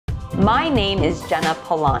My name is Jenna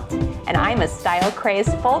Pallant, and I'm a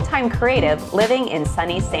style-crazed full-time creative living in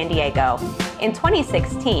sunny San Diego. In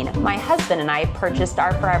 2016, my husband and I purchased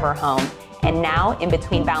our forever home, and now, in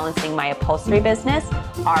between balancing my upholstery business,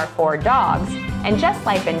 our 4 dogs, and just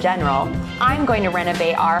life in general, I'm going to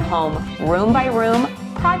renovate our home room by room,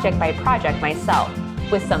 project by project myself,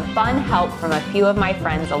 with some fun help from a few of my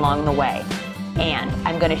friends along the way. And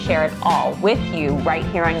I'm going to share it all with you right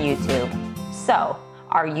here on YouTube. So,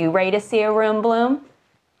 are you ready to see a room bloom?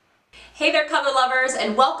 Hey there, color lovers,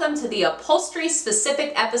 and welcome to the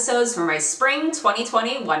upholstery-specific episodes for my Spring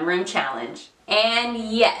 2020 One Room Challenge. And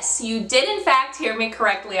yes, you did in fact hear me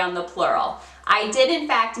correctly on the plural. I did in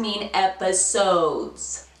fact mean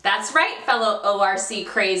episodes. That's right, fellow ORC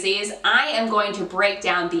crazies. I am going to break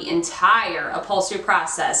down the entire upholstery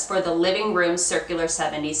process for the living room circular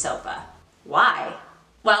 70 sofa. Why?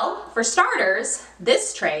 Well, for starters,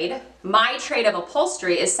 this trade, my trade of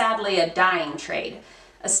upholstery, is sadly a dying trade,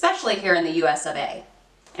 especially here in the US of A.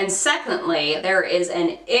 And secondly, there is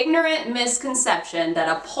an ignorant misconception that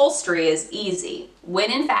upholstery is easy,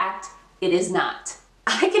 when in fact, it is not.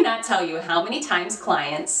 I cannot tell you how many times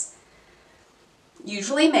clients,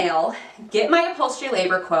 usually male, get my upholstery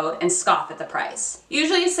labor quote and scoff at the price.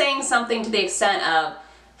 Usually saying something to the extent of,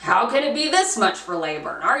 "How can it be this much for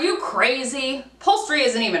labor? Are you crazy? Upholstery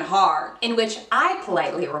isn't even hard." In which I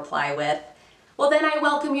politely reply with, "Well, then I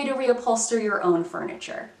welcome you to reupholster your own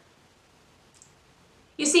furniture."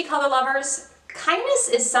 You see, color lovers, kindness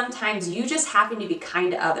is sometimes you just happen to be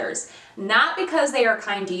kind to others, not because they are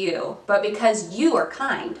kind to you, but because you are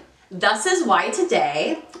kind. Thus is why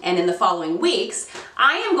today, and in the following weeks,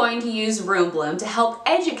 I am going to use Room Bloom to help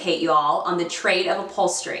educate you all on the trade of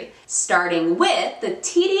upholstery, starting with the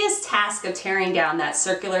tedious task of tearing down that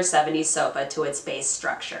circular 70s sofa to its base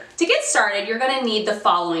structure. To get started, you're going to need the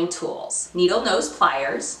following tools: needle nose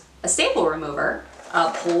pliers, a staple remover,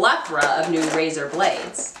 a plethora of new razor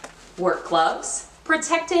blades, work gloves,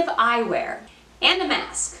 protective eyewear, and a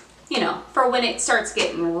mask, you know, for when it starts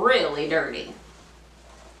getting really dirty.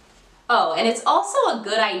 Oh, and it's also a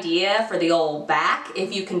good idea for the old back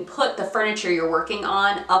if you can put the furniture you're working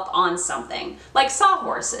on up on something, like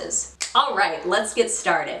sawhorses. All right, let's get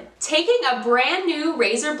started. Taking a brand new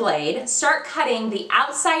razor blade, start cutting the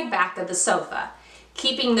outside back of the sofa,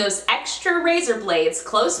 keeping those extra razor blades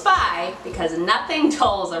close by because nothing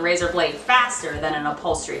dulls a razor blade faster than an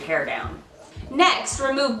upholstery teardown. Next,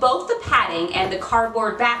 remove both the padding and the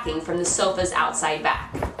cardboard backing from the sofa's outside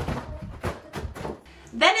back.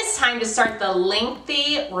 Then it's time to start the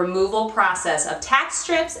lengthy removal process of tack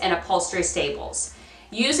strips and upholstery staples,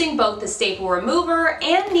 using both the staple remover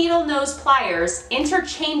and needle nose pliers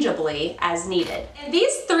interchangeably as needed. And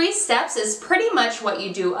these 3 steps is pretty much what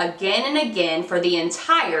you do again and again for the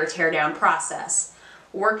entire teardown process.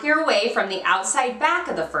 Work your way from the outside back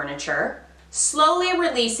of the furniture, slowly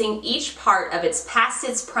releasing each part of its past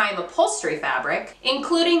its prime upholstery fabric,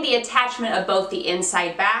 including the attachment of both the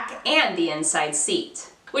inside back and the inside seat.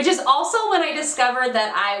 Which is also when I discovered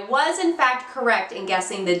that I was in fact correct in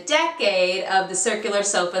guessing the decade of the circular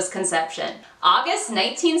sofa's conception. August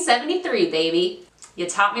 1973, baby. You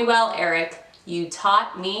taught me well, Eric. You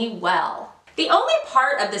taught me well. The only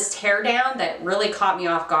part of this teardown that really caught me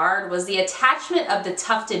off guard was the attachment of the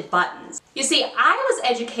tufted buttons. You see, I was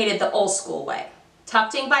educated the old school way,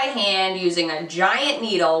 tufting by hand using a giant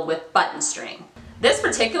needle with button string. This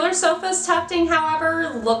particular sofa's tufting,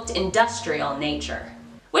 however, looked industrial in nature,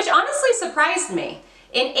 which honestly surprised me.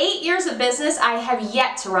 In 8 years of business, I have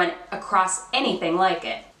yet to run across anything like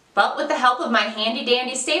it. But with the help of my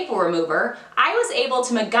handy-dandy staple remover, I was able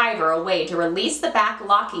to MacGyver a way to release the back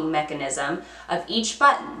locking mechanism of each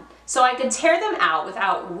button so I could tear them out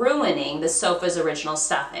without ruining the sofa's original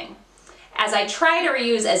stuffing, as I try to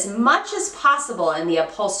reuse as much as possible in the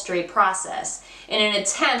upholstery process in an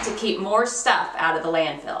attempt to keep more stuff out of the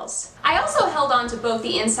landfills. I also held on to both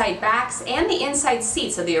the inside backs and the inside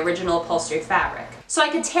seats of the original upholstery fabric, so I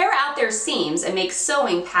could tear out their seams and make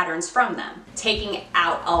sewing patterns from them, taking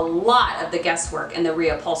out a lot of the guesswork in the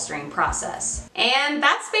reupholstering process. And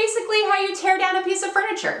that's basically how you tear down a piece of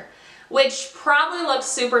furniture, which probably looks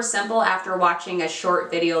super simple after watching a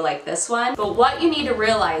short video like this one, but what you need to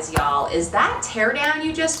realize, y'all, is that teardown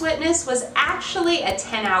you just witnessed was actually a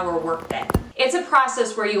 10-hour workday. It's a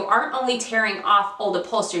process where you aren't only tearing off old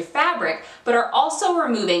upholstery fabric, but are also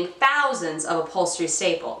removing thousands of upholstery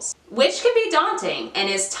staples, which can be daunting and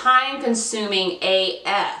is time-consuming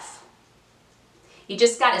AF. You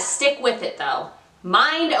just gotta stick with it though.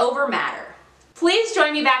 Mind over matter. Please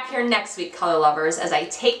join me back here next week, color lovers, as I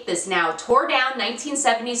take this now tore down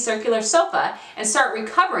 1970s circular sofa and start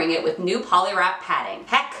recovering it with new poly wrap padding.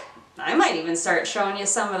 Heck, might even start showing you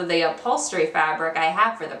some of the upholstery fabric I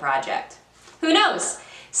have for the project. Who knows?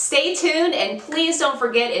 Stay tuned, and please don't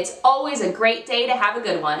forget, it's always a great day to have a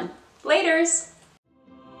good one. Laters!